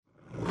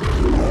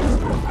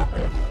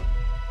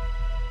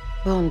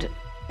Bond,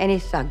 any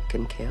thug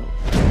can kill.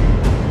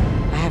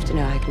 I have to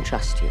know I can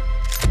trust you.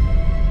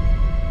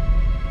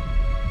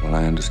 Well,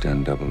 I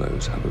understand double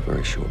O's have a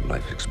very short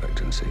life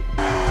expectancy.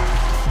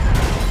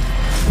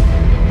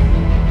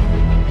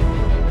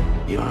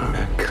 You're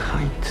a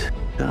kite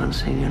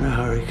dancing in a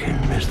hurricane,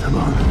 Mr.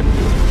 Bond.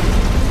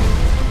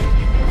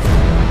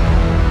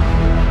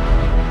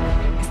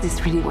 Is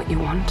this really what you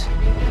want?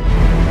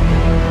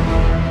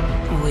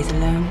 Always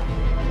alone?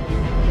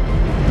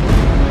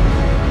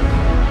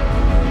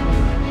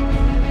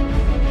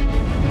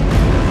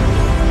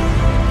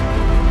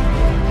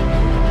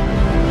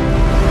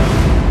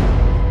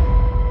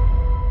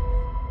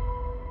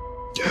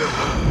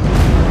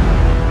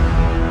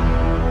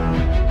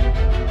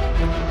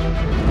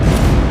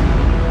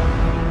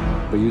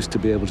 We used to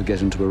be able to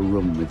get into a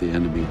room with the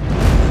enemy.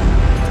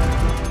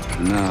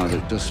 Now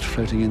they're just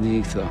floating in the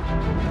ether.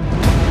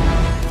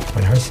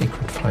 When her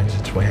secret finds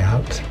its way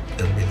out,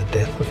 it'll be the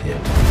death of you.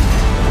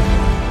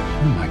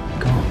 Oh my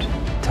God.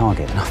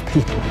 Target enough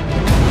people.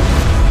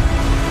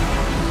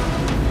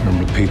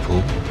 Remember,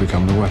 people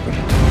become the weapon.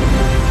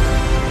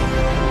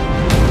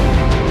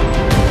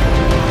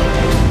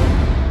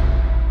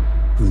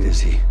 Who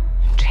is he?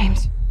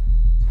 James,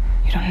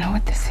 you don't know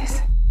what this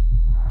is.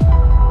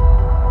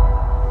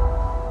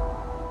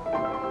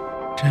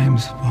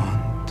 James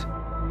Bond.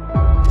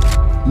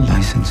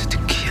 Licensed to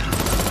kill.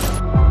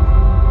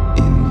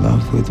 In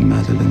love with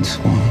Madeline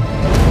Swan.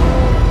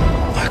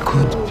 I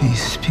could be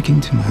speaking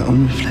to my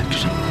own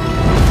reflection.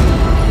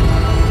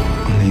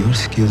 Only your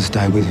skills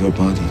die with your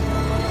body.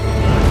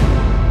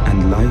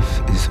 And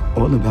life is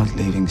all about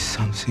leaving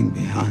something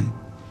behind.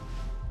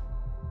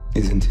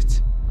 Isn't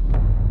it?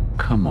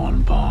 Come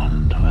on,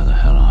 Bond. Where the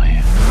hell are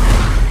you?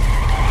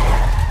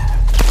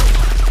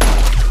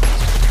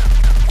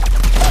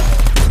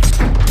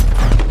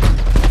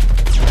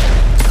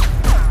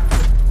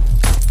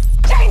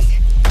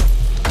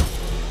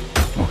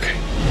 Okay.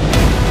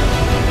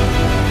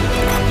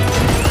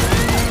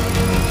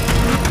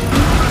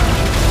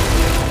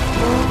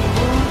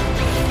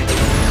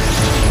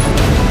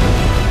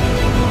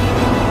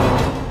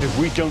 If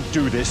we don't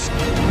do this,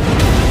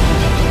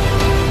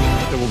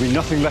 there will be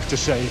nothing left to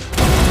save.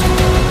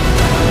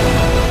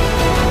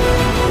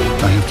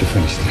 I have to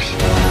finish this.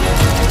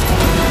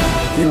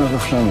 You ever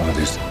flown one of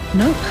these?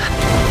 No.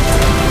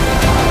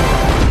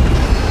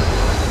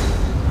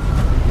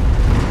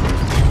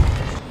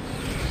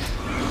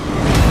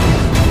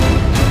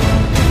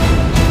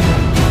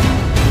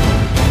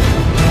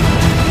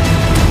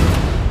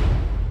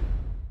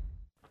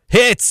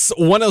 Hits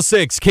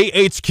 106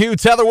 KHQ.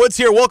 Tyler Woods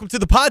here. Welcome to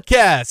the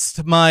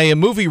podcast. My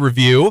movie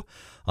review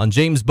on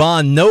James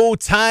Bond, No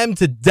Time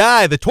to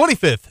Die, the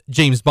 25th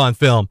James Bond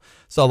film.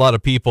 So a lot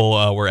of people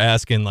were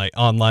asking like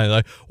online,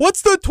 like,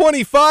 what's the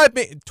 25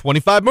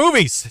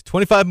 movies?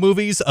 25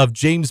 movies of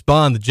James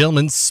Bond, the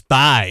gentleman's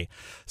spy.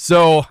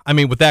 So, I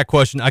mean, with that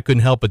question, I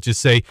couldn't help but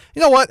just say,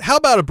 you know what? How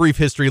about a brief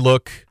history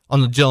look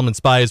on the gentleman's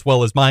spy, as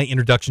well as my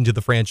introduction to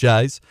the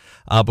franchise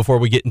before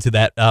we get into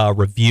that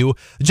review.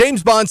 The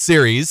James Bond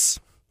series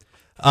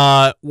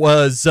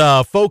was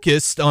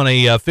focused on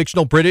a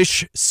fictional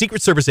British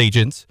Secret Service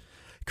agent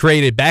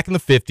created back in the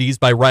 50s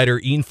by writer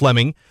Ian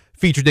Fleming.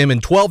 Featured him in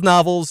 12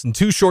 novels and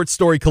 2 short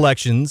story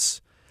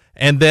collections.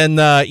 And then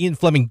Ian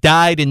Fleming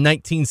died in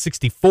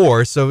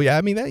 1964. So, yeah,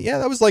 I mean,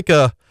 that was like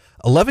a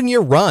 11-year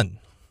run.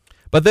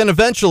 But then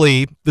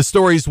eventually the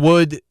stories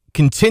would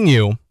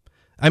continue.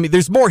 I mean,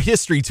 there's more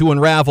history to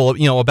unravel,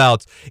 you know,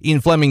 about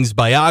Ian Fleming's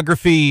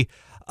biography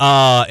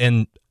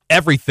and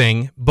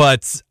everything.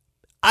 But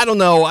I don't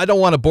know. I don't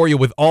want to bore you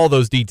with all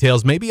those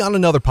details. Maybe on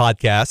another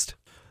podcast.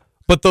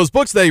 But those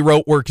books that he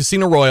wrote were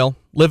Casino Royale,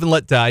 Live and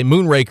Let Die,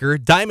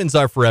 Moonraker, Diamonds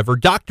Are Forever,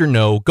 Dr.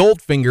 No,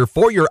 Goldfinger,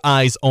 For Your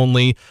Eyes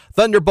Only,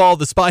 Thunderball,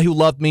 The Spy Who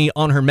Loved Me,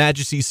 On Her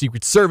Majesty's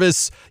Secret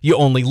Service, You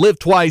Only Live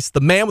Twice,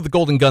 The Man with the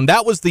Golden Gun.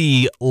 That was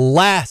the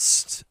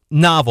last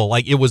novel.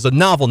 Like, it was a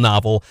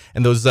novel,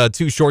 and those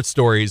 2 short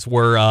stories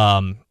were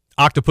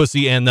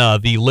Octopussy and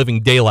The Living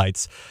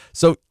Daylights.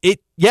 So it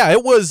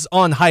was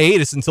on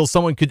hiatus until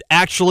someone could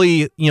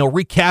actually,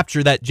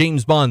 recapture that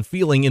James Bond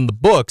feeling in the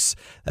books.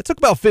 That took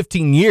about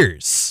 15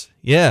 years.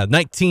 Yeah,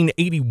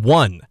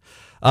 1981.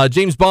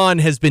 James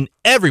Bond has been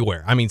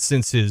everywhere. I mean,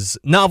 since his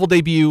novel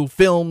debut,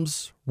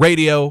 films,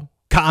 radio,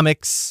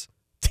 comics,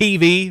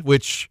 TV,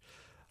 which,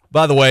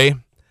 by the way,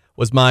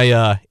 was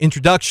my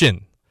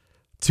introduction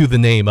to the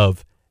name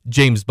of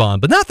James Bond.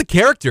 But not the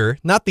character,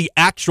 not the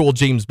actual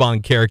James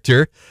Bond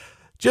character.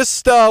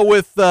 Just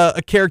with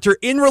a character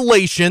in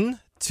relation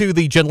to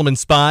the Gentleman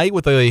Spy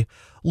with a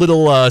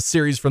little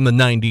series from the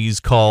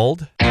 90s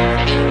called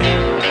Bond.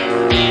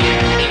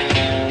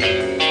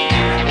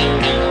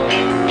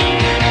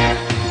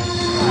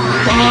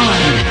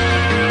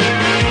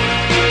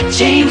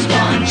 James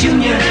Bond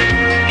Jr.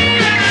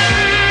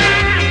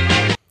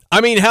 I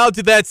mean, how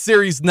did that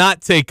series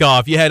not take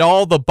off? You had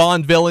all the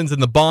Bond villains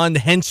and the Bond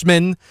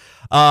henchmen.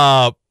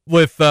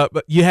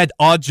 You had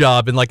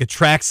Oddjob in like a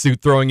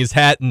tracksuit throwing his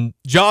hat, and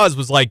Jaws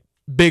was like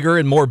bigger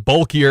and more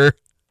bulkier.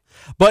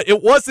 But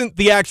it wasn't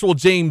the actual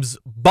James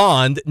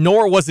Bond,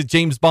 nor was it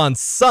James Bond's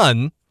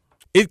son.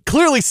 It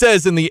clearly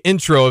says in the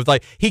intro of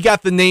like he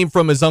got the name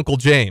from his Uncle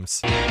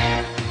James.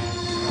 Bond.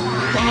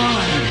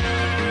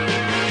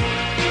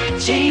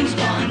 James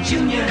Bond Jr.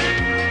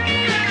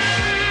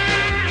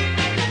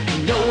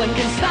 No one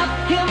can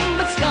stop him,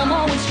 but scum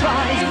always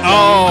tries.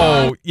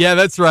 Oh, yeah,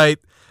 that's right.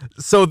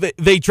 So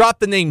they dropped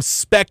the name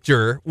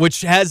Spectre,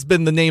 which has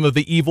been the name of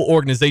the evil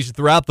organization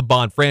throughout the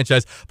Bond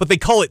franchise, but they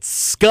call it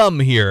Scum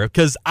here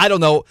because, I don't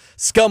know,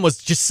 Scum was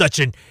just such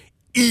an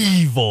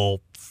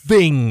evil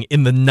thing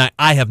in the night.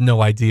 I have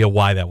no idea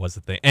why that was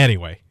a thing.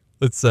 Anyway,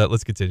 let's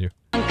continue.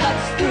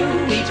 Cuts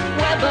through each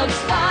web of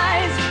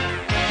spies.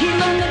 He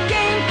learned the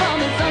game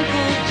from his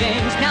Uncle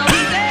James. Now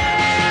he's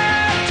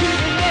heir to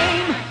the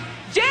name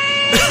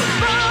James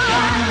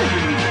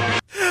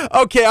Bond.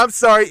 Okay, I'm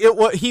sorry.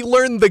 He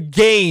learned the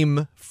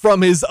game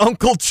from his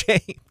Uncle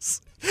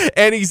James,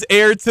 and he's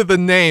heir to the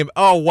name.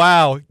 Oh,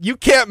 wow. You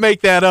can't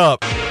make that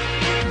up.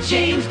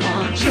 James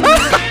Bond Jr.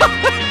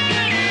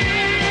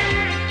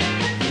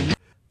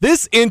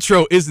 This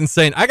intro is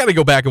insane. I got to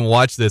go back and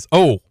watch this.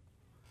 Oh,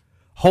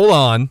 hold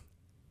on.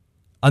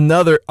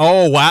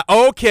 Oh, wow.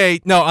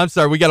 Okay. No, I'm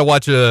sorry. We got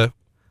to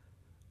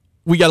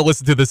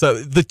listen to this.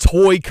 The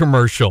toy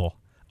commercial.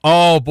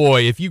 Oh,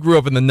 boy. If you grew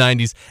up in the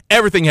 90s,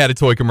 everything had a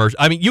toy commercial.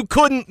 I mean, you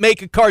couldn't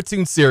make a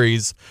cartoon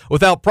series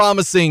without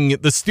promising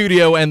the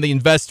studio and the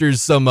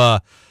investors some toy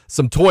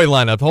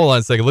lineup. Hold on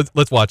a second.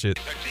 Let's watch it.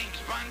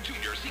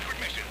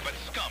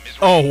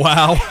 Oh,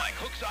 wow.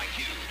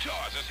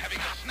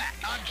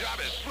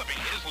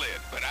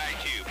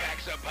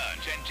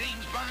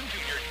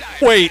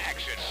 Wait.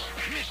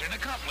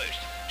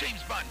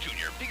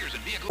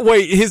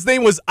 Wait, his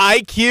name was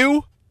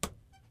IQ?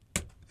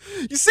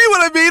 You see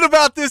what I mean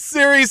about this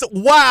series?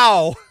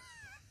 Wow.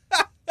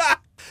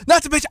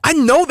 Not to mention, I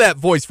know that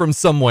voice from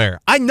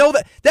somewhere. I know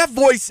that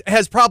voice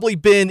has probably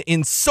been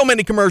in so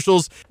many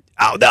commercials.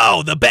 Oh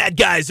no, the bad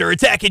guys are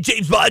attacking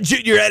James Bond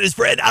Jr. and his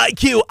friend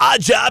IQ.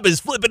 Odd job is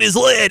flipping his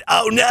lid.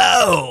 Oh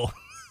no.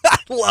 I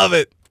love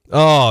it.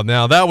 Oh,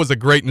 now that was a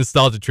great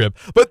nostalgia trip.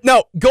 But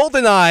no,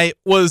 GoldenEye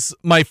was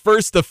my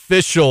first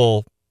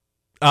official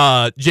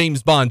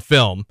James Bond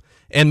film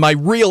and my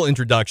real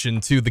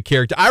introduction to the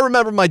character. I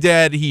remember my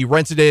dad, he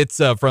rented it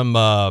from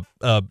a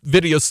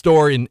video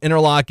store in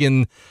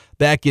Interlaken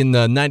back in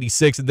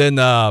 96. And then,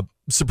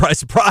 surprise,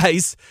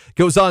 surprise,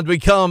 goes on to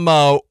become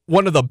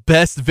one of the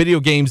best video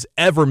games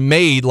ever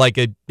made. Like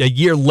a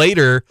year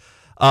later,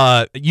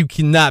 you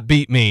cannot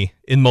beat me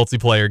in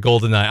multiplayer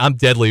GoldenEye. I'm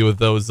deadly with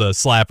those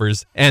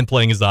slappers and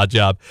playing his Odd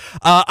Job.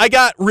 I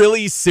got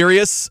really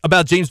serious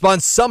about James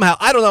Bond somehow.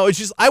 I don't know. It's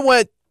just I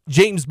went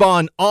James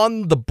Bond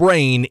on the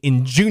brain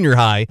in junior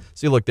high.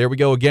 See, look, there we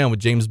go again with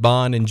James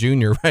Bond and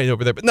Junior right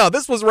over there. But no,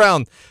 this was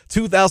around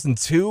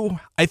 2002,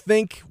 I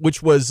think,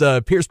 which was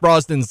Pierce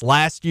Brosnan's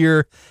last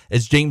year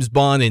as James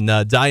Bond in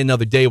Die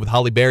Another Day with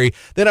Halle Berry.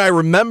 Then I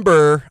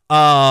remember,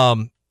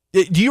 do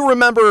you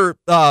remember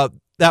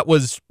that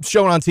was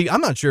shown on TV?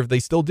 I'm not sure if they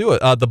still do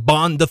it. The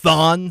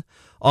Bondathon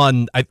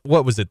on,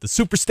 what was it, the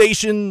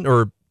Superstation,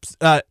 or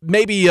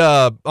maybe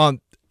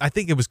on, I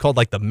think it was called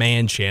like the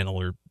Man Channel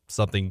or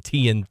something,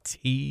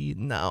 TNT.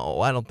 No,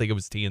 I don't think it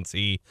was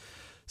TNT.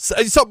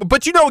 So,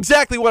 but you know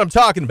exactly what I'm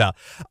talking about.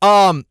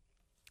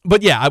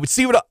 But yeah, I would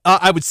see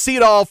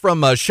it all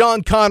from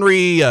Sean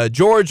Connery,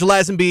 George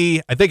Lazenby.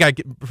 I think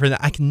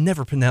I can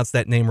never pronounce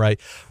that name right.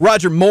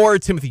 Roger Moore,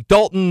 Timothy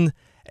Dalton,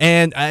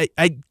 and I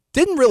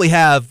didn't really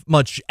have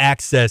much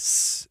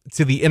access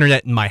to the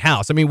internet in my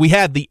house. I mean, we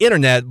had the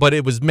internet, but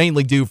it was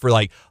mainly due for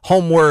like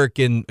homework,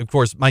 and of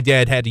course, my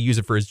dad had to use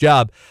it for his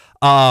job.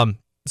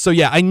 So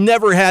yeah, I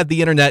never had the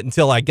internet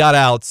until I got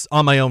out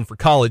on my own for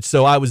college,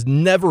 so I was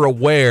never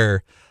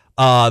aware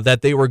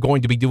that they were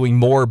going to be doing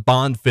more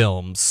Bond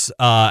films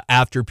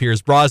after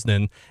Pierce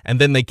Brosnan,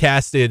 and then they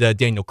casted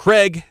Daniel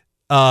Craig,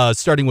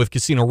 starting with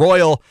Casino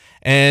Royale,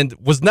 and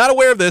was not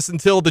aware of this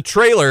until the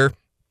trailer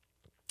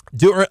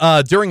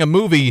during a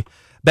movie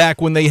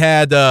back when they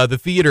had the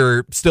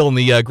theater still in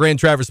the Grand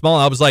Traverse Mall.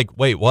 I was like,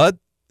 wait, what?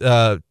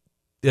 That's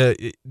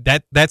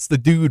the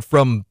dude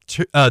from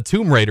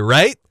Tomb Raider,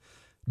 right?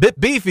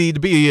 Bit beefy to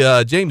be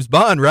James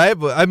Bond, right?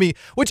 But I mean,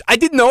 which I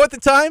didn't know at the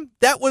time.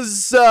 That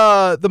was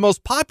the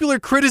most popular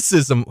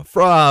criticism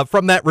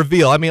from that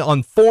reveal. I mean,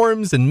 on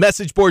forums and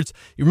message boards,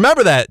 you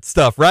remember that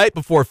stuff, right?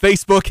 Before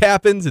Facebook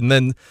happened, and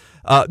then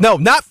no,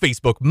 not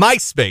Facebook,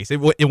 MySpace. It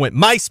went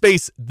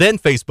MySpace, then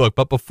Facebook.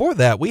 But before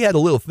that, we had a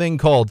little thing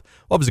called,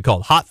 what was it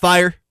called?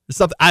 Hotfire or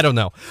something? I don't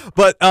know.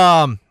 But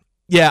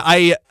yeah,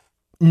 I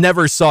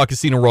never saw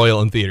Casino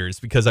Royale in theaters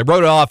because I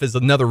wrote it off as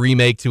another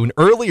remake to an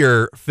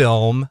earlier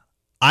film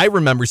I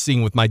remember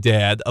seeing with my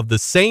dad of the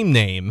same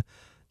name,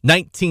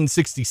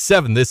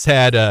 1967. This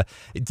had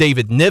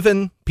David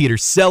Niven, Peter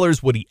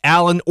Sellers, Woody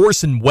Allen,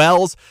 Orson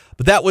Welles.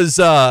 But that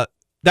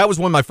was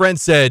when my friend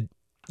said,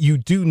 you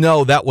do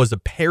know that was a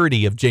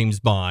parody of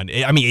James Bond.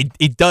 I mean,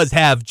 it does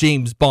have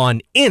James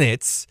Bond in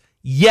it,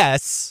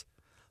 yes,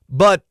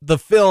 but the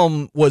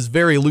film was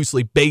very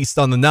loosely based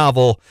on the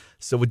novel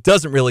so it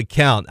doesn't really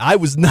count. I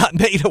was not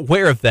made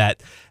aware of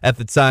that at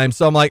the time,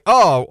 so I'm like,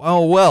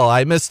 oh well,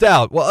 I missed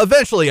out. Well,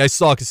 eventually I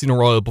saw Casino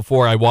Royale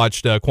before I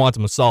watched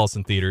Quantum of Solace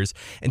in theaters,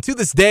 and to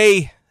this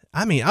day,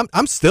 I mean,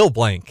 I'm still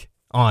blank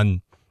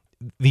on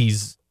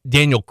these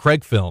Daniel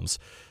Craig films.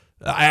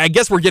 I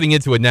guess we're getting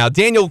into it now.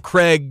 Daniel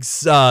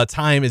Craig's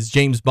time as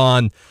James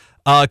Bond,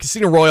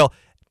 Casino Royale,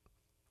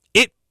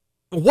 it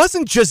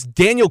wasn't just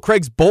Daniel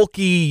Craig's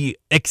bulky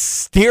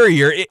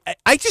exterior.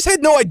 I just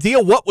had no idea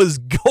what was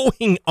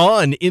going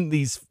on in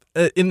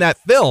that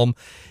film.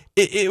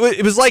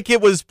 It was like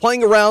it was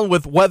playing around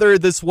with whether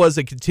this was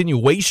a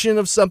continuation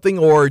of something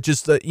or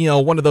just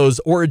one of those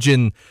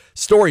origin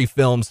story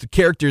films to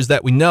characters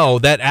that we know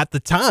that at the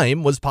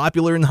time was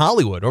popular in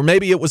Hollywood, or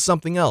maybe it was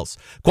something else.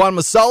 Quantum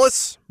of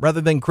Solace, rather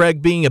than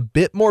Craig being a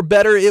bit more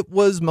better, it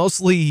was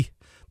mostly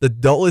the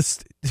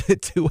dullest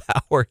 2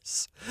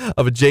 hours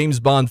of a James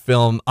Bond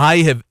film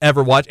I have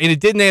ever watched. And it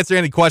didn't answer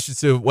any questions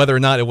to whether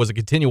or not it was a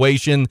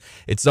continuation,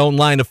 its own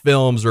line of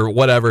films, or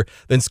whatever.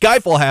 Then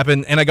Skyfall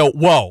happened, and I go,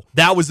 whoa,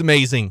 that was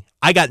amazing.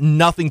 I got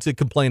nothing to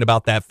complain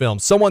about that film.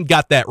 Someone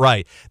got that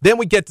right. Then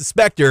we get to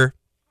Spectre,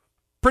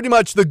 pretty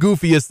much the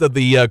goofiest of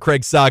the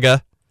Craig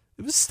saga.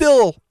 It was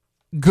still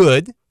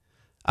good.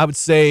 I would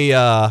say,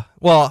 I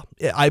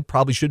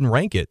probably shouldn't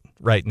rank it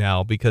right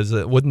now because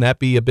wouldn't that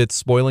be a bit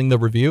spoiling the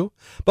review?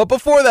 But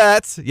before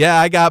that,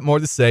 I got more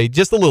to say.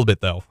 Just a little bit,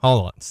 though.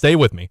 Hold on. Stay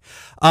with me.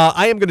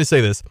 I am going to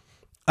say this.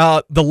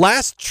 The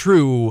last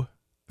true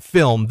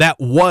film that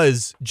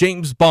was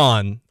James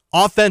Bond,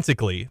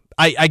 authentically,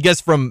 I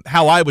guess from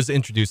how I was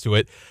introduced to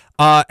it,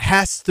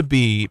 has to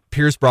be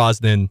Pierce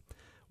Brosnan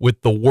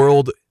with The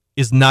World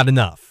Is Not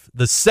Enough.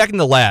 The second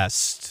to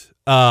last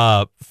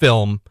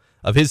film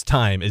of his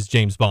time as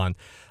James Bond.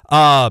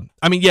 I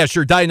mean, yeah,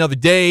 sure, Die Another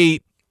Day,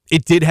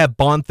 it did have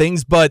Bond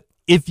things, but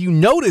if you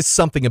notice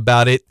something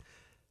about it,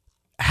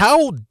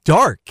 how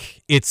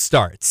dark it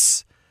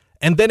starts.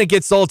 And then it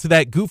gets all to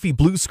that goofy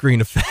blue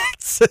screen effect.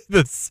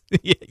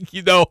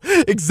 You know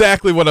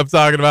exactly what I'm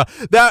talking about.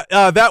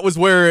 That was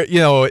where,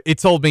 it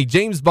told me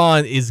James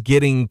Bond is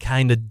getting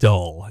kind of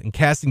dull. And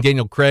casting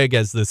Daniel Craig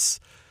as this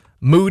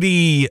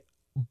moody,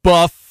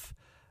 buff,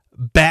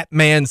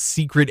 Batman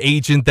secret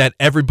agent that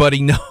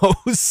everybody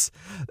knows.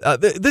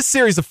 This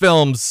series of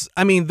films,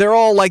 I mean, they're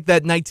all like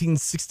that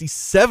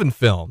 1967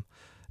 film,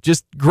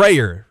 just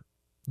grayer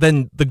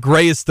than the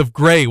grayest of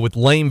gray with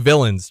lame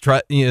villains.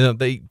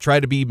 They try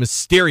to be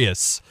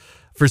mysterious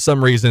for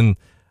some reason.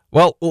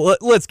 Well,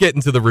 let's get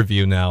into the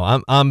review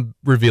now. I'm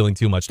revealing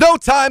too much. No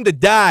Time to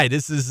Die.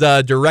 This is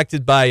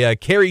directed by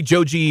Cary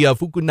Joji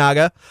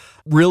Fukunaga.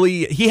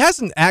 Really, he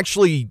hasn't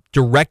actually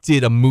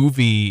directed a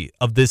movie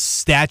of this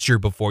stature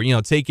before,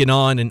 taking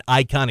on an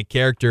iconic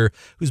character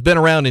who's been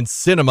around in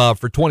cinema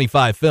for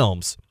 25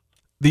 films.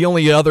 The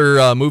only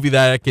other movie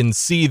that I can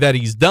see that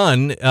he's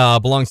done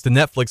belongs to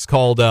Netflix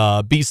called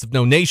Beast of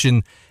No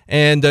Nation,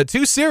 and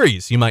 2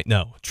 series you might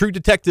know, True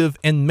Detective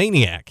and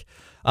Maniac.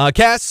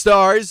 Cast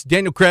stars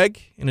Daniel Craig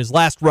in his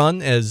last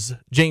run as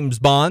James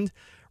Bond,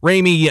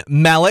 Rami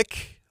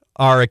Malek,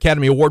 our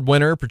Academy Award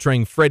winner,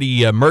 portraying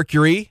Freddie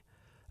Mercury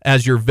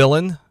as your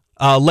villain,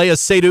 Lea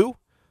Seydoux,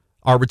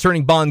 our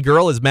returning Bond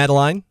girl, as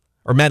Madeline,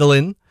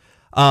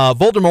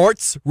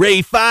 Voldemort's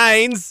Ray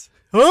Fiennes.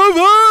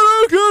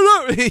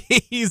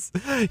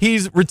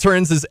 He's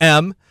returns as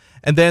M.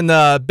 And then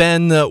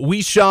Ben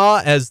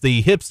Whishaw as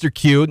the hipster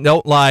Q.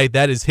 Don't lie,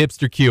 that is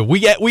hipster Q.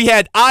 We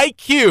had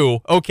IQ,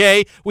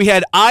 okay? We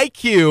had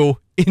IQ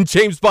in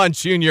James Bond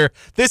Jr.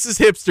 This is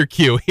hipster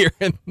Q here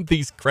in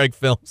these Craig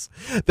films.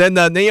 Then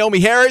Naomi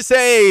Harris,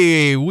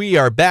 hey, we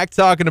are back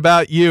talking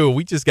about you.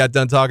 We just got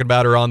done talking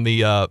about her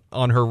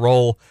on her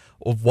role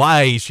of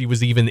why she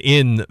was even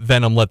in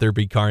Venom: Let There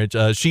Be Carnage.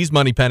 She's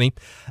Moneypenny.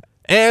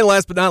 And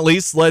last but not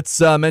least,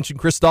 let's mention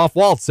Christoph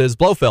Waltz as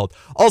Blofeld.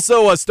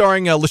 Also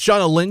starring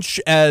Lashana Lynch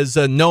as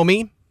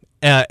Nomi,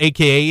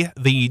 a.k.a.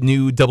 the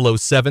new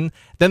 007.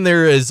 Then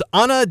there is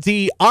Ana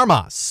de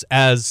Armas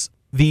as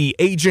the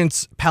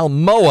agent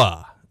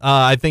Palmoa.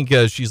 I think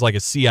she's like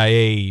a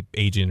CIA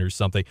agent or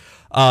something.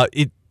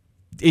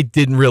 It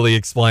didn't really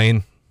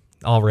explain.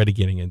 Already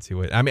getting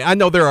into it. I mean, I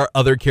know there are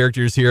other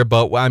characters here,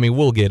 but I mean,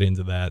 we'll get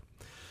into that.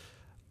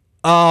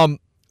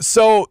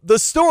 So the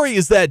story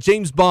is that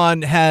James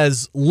Bond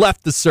has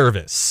left the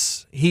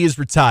service. He is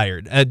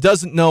retired and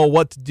doesn't know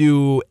what to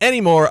do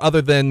anymore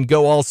other than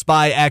go all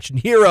spy action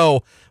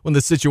hero when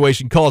the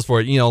situation calls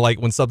for it. Like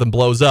when something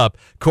blows up.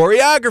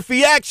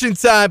 Choreography action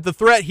time. The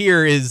threat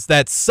here is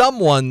that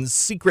someone's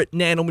secret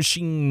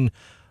nanomachine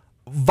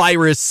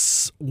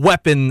virus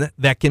weapon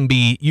that can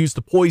be used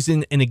to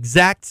poison an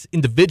exact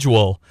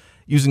individual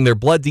using their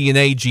blood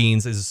DNA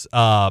genes as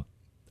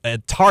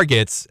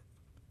targets.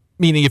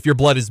 Meaning if your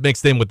blood is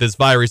mixed in with this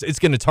virus, it's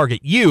going to target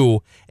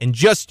you and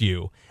just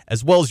you,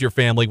 as well as your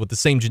family with the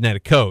same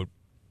genetic code.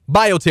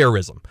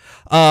 Bioterrorism.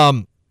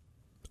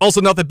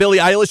 Also note that Billie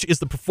Eilish is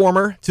the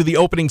performer to the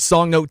opening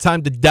song No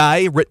Time to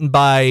Die, written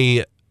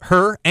by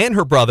her and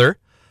her brother.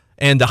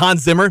 And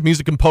Hans Zimmer,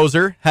 music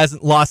composer,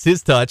 hasn't lost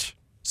his touch.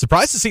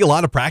 surprised to see a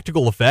lot of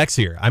practical effects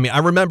here. I mean, I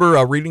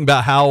remember reading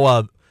about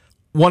how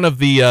one of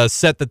the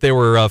set that they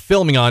were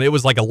filming on, it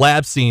was like a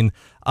lab scene.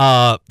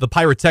 The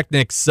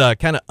pyrotechnics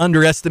kind of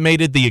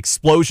underestimated the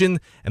explosion,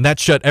 and that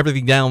shut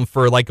everything down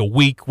for like a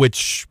week,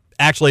 which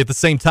actually at the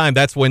same time,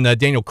 that's when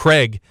Daniel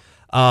Craig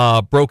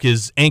broke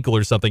his ankle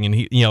or something. And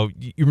he, you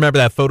remember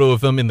that photo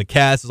of him in the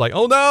cast? It's like,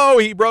 oh no,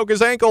 he broke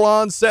his ankle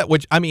on set,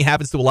 which, I mean,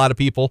 happens to a lot of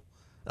people.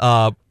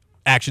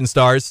 Action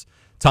stars,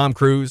 Tom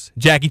Cruise,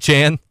 Jackie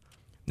Chan.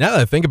 Now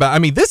that I think about it, I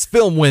mean, this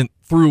film went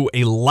through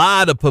a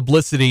lot of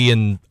publicity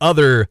and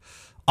other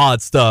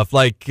odd stuff.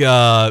 Like,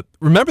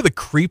 remember the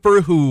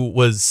creeper who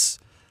was,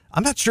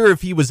 I'm not sure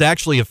if he was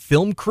actually a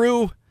film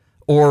crew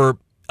or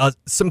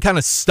some kind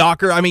of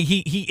stalker. I mean,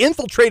 he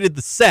infiltrated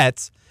the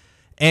set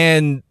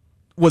and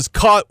was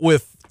caught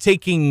with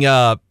taking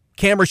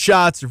camera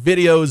shots or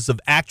videos of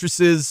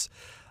actresses.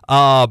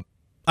 I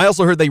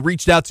also heard they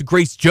reached out to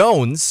Grace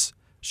Jones.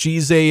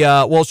 She's she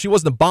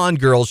wasn't a Bond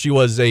girl. She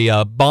was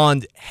a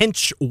Bond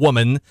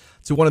henchwoman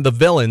to one of the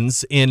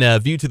villains in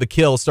View to the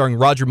Kill, starring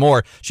Roger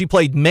Moore. She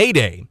played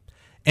Mayday,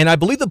 and I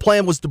believe the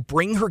plan was to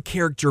bring her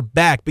character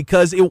back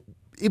because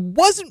it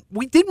wasn't.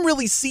 We didn't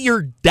really see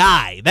her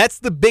die. That's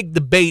the big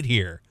debate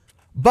here.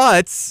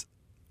 But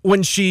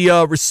when she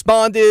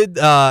responded,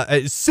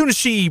 as soon as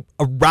she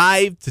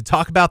arrived to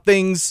talk about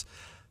things,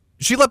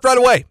 she left right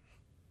away.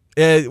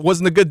 It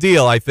wasn't a good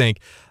deal, I think.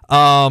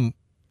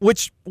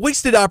 Which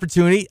wasted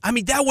opportunity. I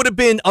mean, that would have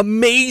been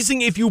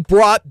amazing if you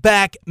brought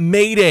back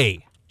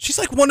Mayday. She's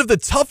like one of the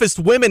toughest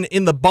women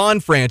in the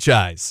Bond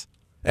franchise.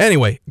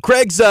 Anyway,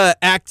 Craig's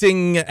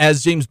acting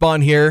as James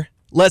Bond here.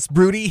 Less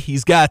broody.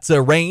 He's got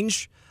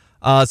range.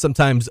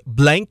 Sometimes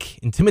blank,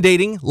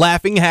 intimidating,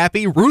 laughing,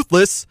 happy,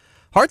 ruthless,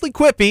 hardly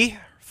quippy,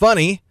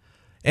 funny,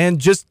 and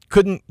just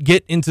couldn't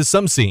get into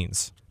some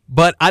scenes.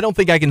 But I don't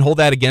think I can hold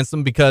that against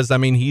him because, I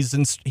mean, he's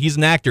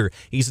an actor.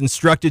 He's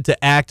instructed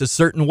to act a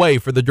certain way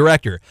for the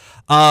director.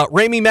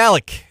 Rami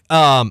Malek,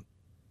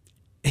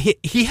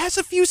 he has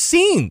a few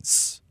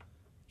scenes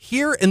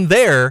here and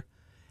there,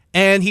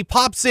 and he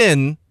pops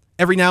in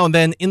every now and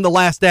then in the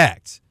last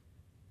act.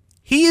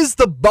 He is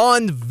the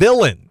Bond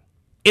villain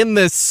in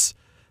this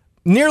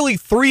nearly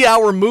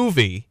 3-hour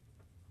movie,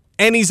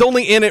 and he's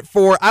only in it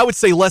for, I would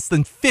say, less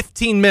than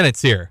 15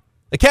 minutes here.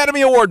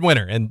 Academy Award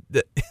winner, and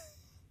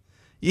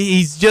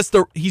he's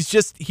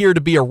just here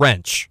to be a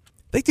wrench.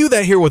 They do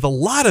that here with a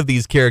lot of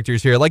these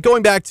characters here. Like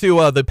going back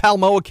to the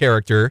Palmoa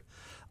character,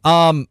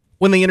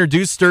 when they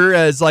introduced her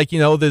as like,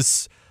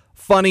 this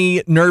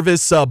funny,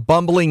 nervous,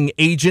 bumbling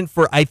agent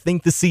for, I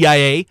think, the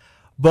CIA.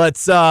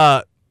 But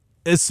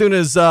as soon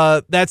as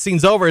that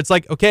scene's over, it's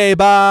like, okay,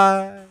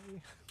 bye.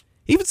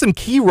 Even some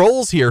key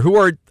roles here who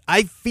are,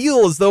 I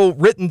feel as though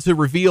written to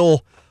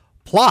reveal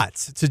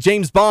plots to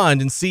James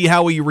Bond and see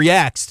how he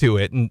reacts to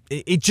it. And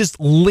it just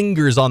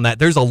lingers on that.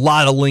 There's a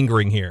lot of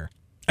lingering here.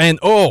 And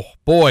oh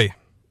boy,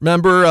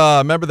 remember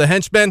the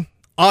henchman?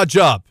 Odd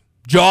Job,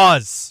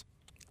 Jaws,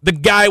 the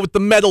guy with the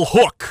metal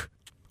hook,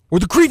 or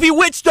the creepy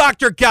witch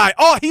doctor guy.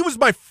 Oh, he was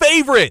my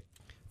favorite.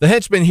 The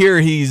henchman here,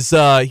 he's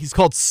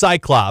called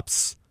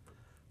Cyclops.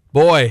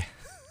 Boy,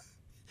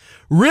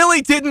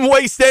 really didn't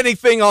waste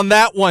anything on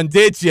that one,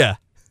 did ya?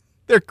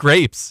 They're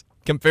grapes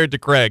compared to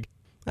Craig.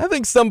 I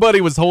think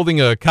somebody was holding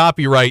a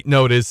copyright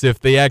notice if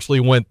they actually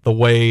went the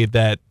way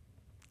that...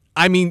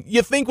 I mean,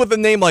 you think with a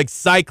name like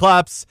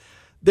Cyclops,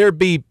 there'd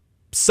be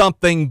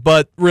something,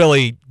 but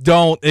really,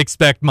 don't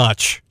expect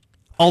much.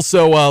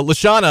 Also,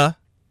 Lashana,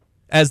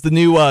 as the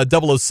new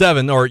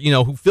 007, or,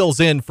 who fills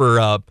in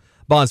for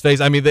Bond's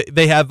face. I mean,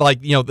 they have,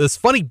 like, this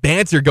funny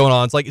banter going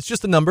on. It's like, it's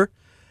just a number.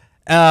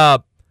 I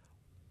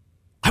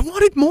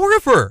wanted more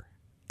of her.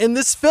 And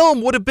this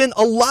film would have been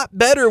a lot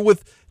better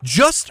with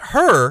just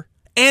her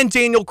and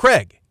Daniel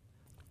Craig.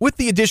 With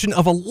the addition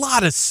of a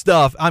lot of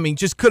stuff, I mean,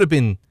 just could have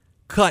been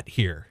cut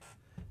here.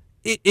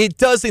 It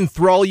does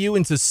enthrall you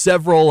into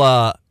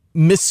several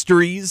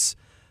mysteries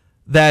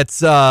that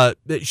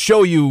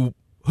show you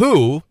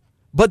who,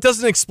 but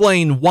doesn't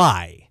explain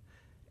why.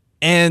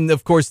 And,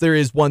 of course, there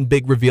is one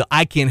big reveal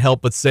I can't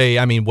help but say,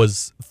 I mean,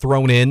 was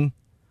thrown in.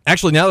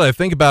 Actually, now that I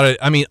think about it,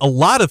 I mean, a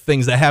lot of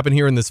things that happen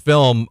here in this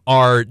film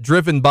are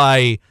driven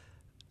by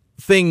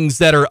things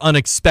that are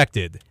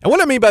unexpected. And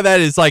what I mean by that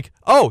is like,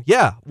 oh,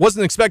 yeah,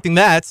 wasn't expecting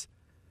that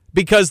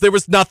because there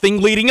was nothing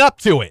leading up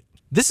to it.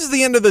 This is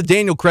the end of the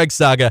Daniel Craig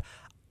saga.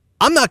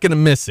 I'm not going to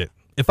miss it.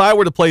 If I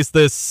were to place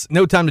this,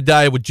 No Time to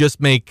Die would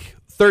just make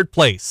third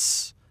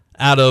place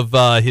out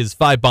of his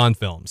 5 Bond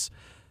films.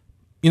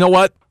 You know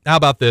what? How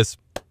about this?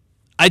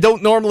 I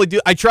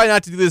try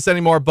not to do this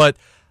anymore, but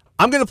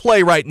I'm going to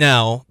play right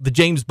now the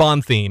James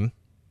Bond theme,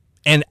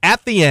 and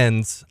at the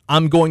end,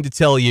 I'm going to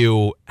tell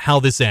you how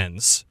this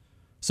ends.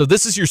 So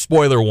this is your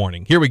spoiler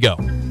warning. Here we go.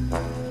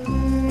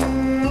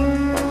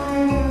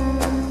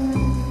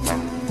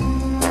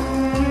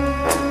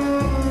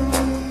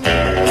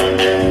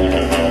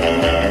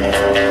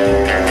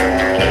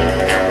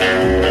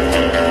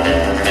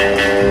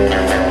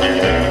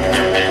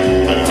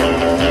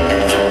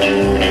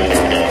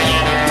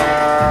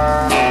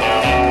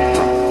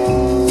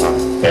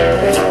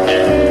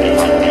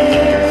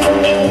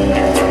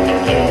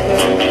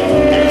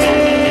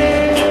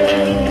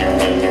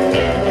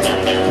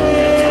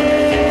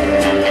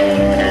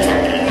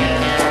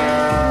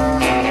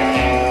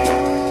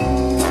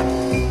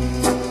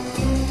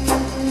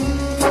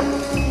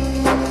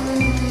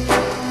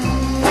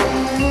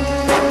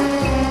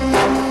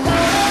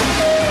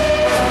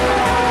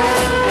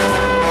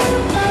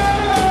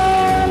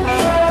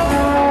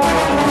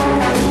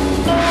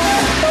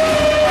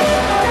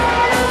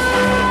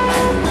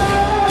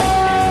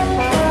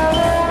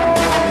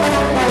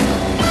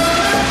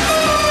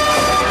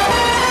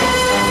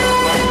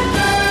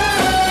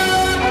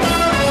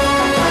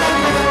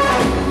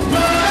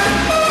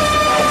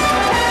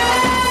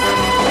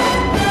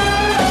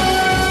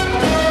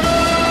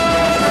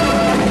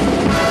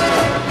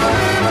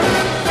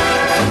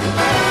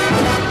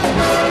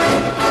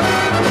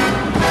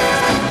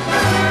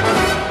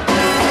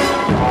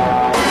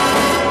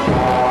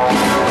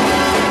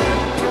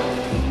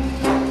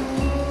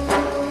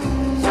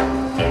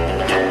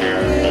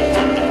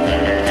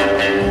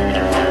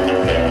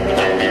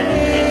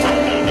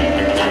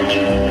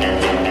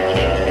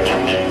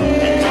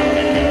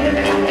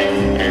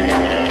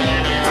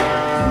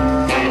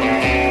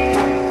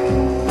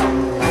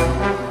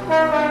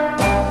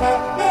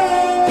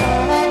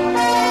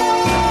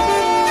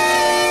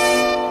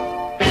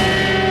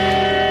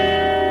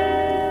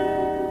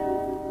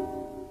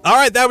 All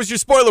right, that was your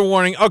spoiler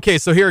warning. Okay,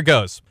 so here it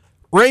goes.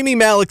 Rami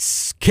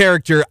Malek's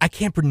character, I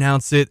can't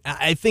pronounce it.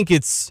 I think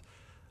it's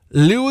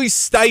Louis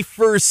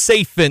Steifer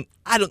Safin.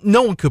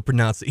 No one could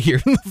pronounce it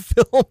here in the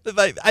film.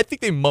 I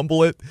think they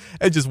mumble it.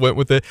 I just went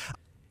with it.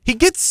 He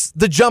gets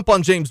the jump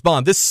on James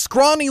Bond. This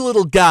scrawny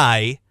little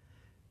guy.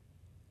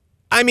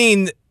 I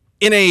mean,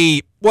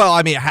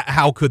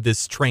 how could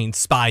this trained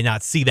spy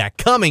not see that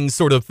coming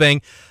sort of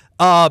thing?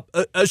 A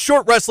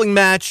short wrestling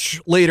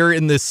match later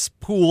in this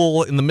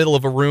pool in the middle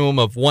of a room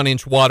of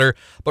 1-inch water,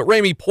 but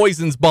Raimi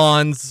poisons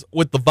Bond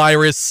with the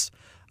virus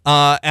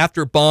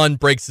after Bond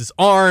breaks his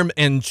arm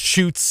and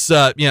shoots,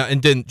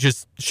 and then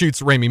just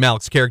shoots Rami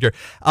Malek's character.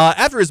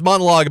 After his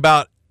monologue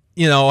about,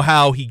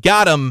 how he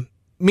got him,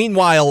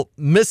 meanwhile,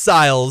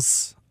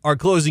 missiles are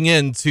closing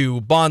in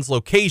to Bond's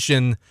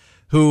location,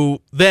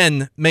 who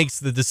then makes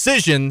the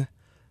decision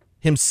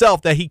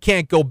himself that he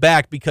can't go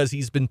back because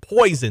he's been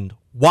poisoned.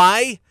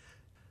 Why?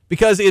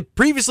 Because it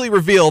previously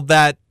revealed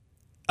that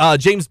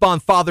James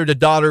Bond fathered a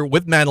daughter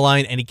with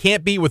Madeline, and he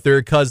can't be with her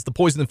because the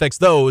poison infects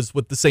those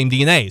with the same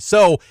DNA.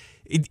 So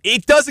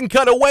it doesn't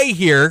cut away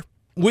here.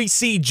 We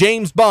see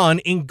James Bond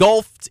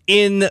engulfed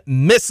in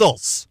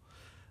missiles.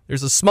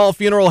 There's a small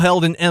funeral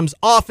held in M's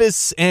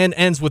office and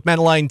ends with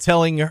Madeline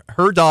telling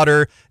her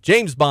daughter,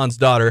 James Bond's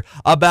daughter,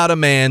 about a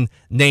man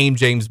named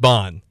James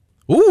Bond.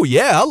 Ooh,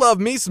 yeah, I love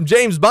me some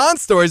James Bond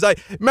stories. I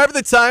remember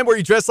the time where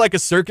he dressed like a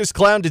circus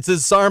clown to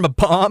disarm a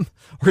bomb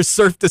or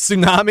surfed a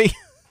tsunami.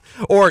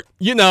 Or,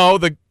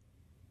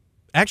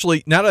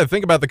 actually, now that I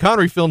think about it, the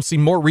Connery films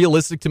seem more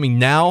realistic to me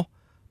now,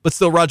 but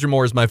still Roger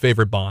Moore is my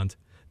favorite Bond.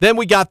 Then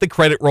we got the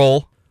credit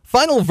roll.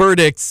 Final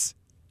verdicts.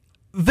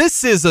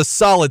 This is a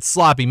solid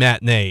sloppy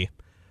matinee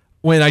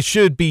when I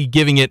should be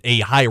giving it a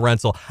high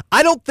rental.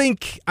 I don't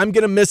think I'm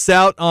going to miss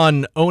out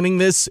on owning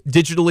this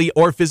digitally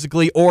or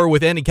physically or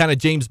with any kind of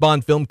James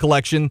Bond film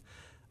collection.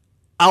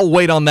 I'll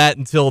wait on that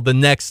until the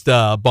next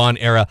Bond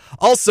era.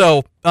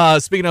 Also,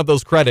 speaking of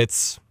those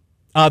credits,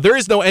 there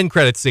is no end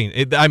credit scene.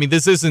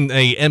 This isn't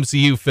a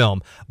MCU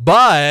film,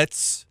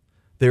 but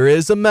there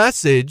is a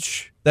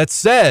message that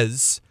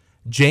says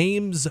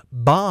James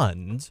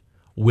Bond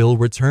will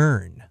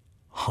return.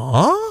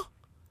 Huh?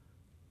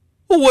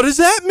 Well, what does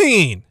that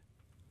mean?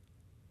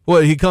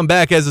 What, he come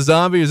back as a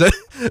zombie? Is that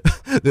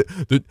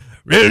the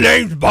real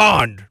name's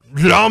Bond,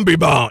 Zombie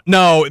Bond?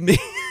 No,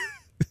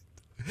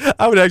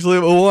 I would actually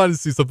want to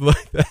see something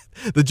like that.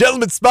 The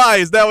gentleman spy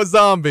is now a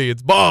zombie.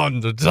 It's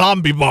Bond, the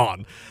zombie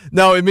Bond.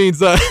 No, it means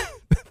the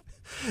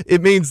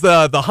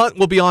hunt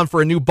will be on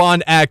for a new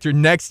Bond actor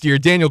next year.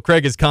 Daniel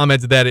Craig has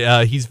commented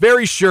that he's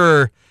very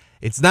sure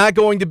it's not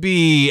going to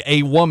be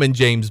a woman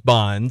James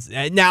Bond.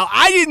 Now,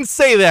 I didn't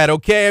say that,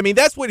 okay?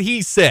 That's what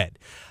he said.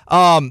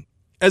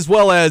 As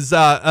well as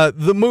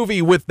the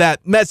movie with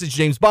that message,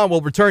 James Bond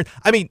will return.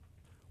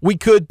 We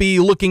could be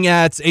looking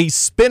at a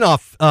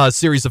spin-off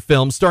series of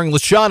films starring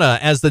Lashana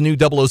as the new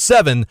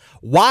 007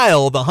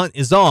 while the hunt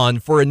is on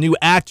for a new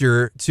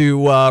actor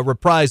to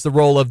reprise the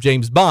role of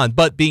James Bond.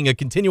 But being a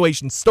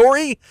continuation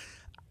story,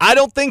 I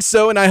don't think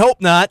so, and I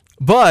hope not.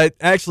 But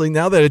actually,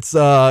 now that it's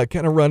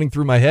kind of running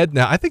through my head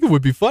now, I think it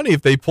would be funny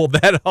if they pulled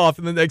that off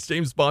in the next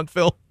James Bond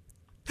film.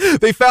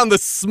 They found the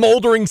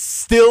smoldering,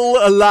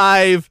 still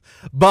alive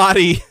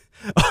body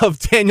of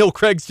Daniel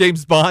Craig's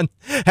James Bond,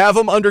 have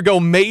him undergo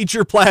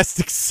major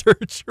plastic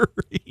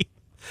surgery.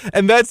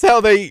 And that's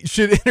how they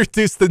should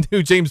introduce the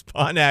new James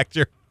Bond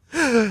actor.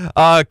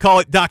 Call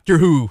it Doctor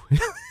Who.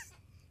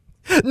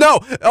 No,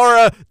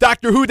 or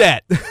Doctor Who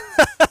Dat.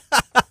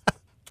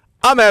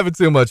 I'm having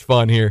too much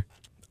fun here.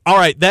 All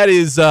right,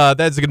 that's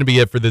going to be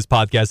it for this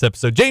podcast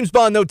episode. James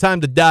Bond, No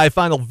Time to Die,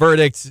 final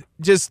verdict.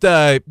 Just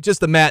a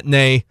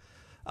matinee.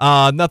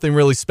 Nothing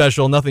really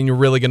special, nothing you're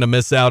really going to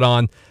miss out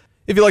on.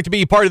 If you'd like to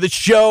be part of the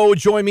show,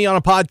 join me on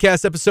a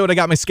podcast episode. I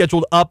got my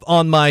scheduled up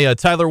on my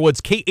Tyler Woods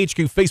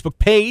KHQ Facebook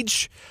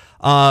page.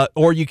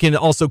 Or you can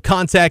also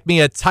contact me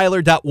at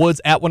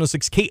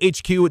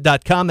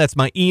tyler.woods@106khq.com. That's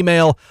my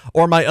email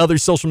or my other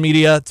social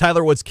media,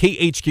 Tyler Woods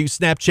KHQ,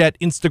 Snapchat,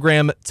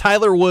 Instagram,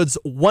 Tyler Woods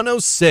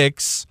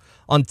 106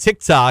 on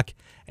TikTok,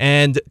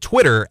 and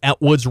Twitter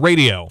 @Woods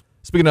Radio.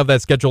 Speaking of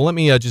that schedule, let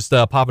me just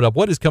pop it up.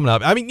 What is coming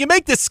up? You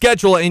make this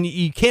schedule and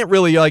you can't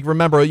really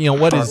remember,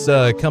 what is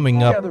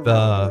coming up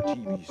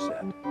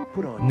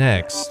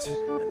next.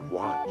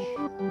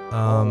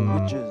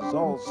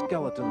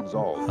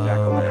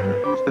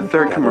 The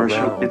third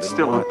commercial, it's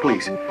still on,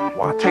 please.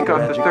 Take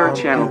off the third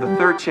channel,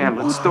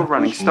 it's still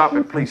running. Stop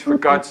it, please, for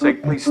God's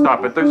sake, please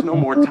stop it. There's no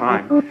more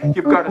time.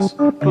 You've got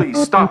to,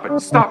 please, stop it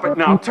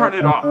now, turn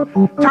it off.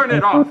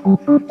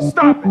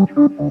 Stop it,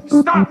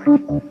 stop it, stop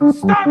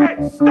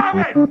it, stop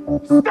it,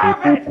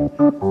 stop it,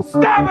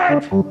 stop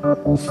it,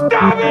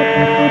 stop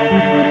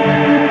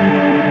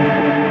it!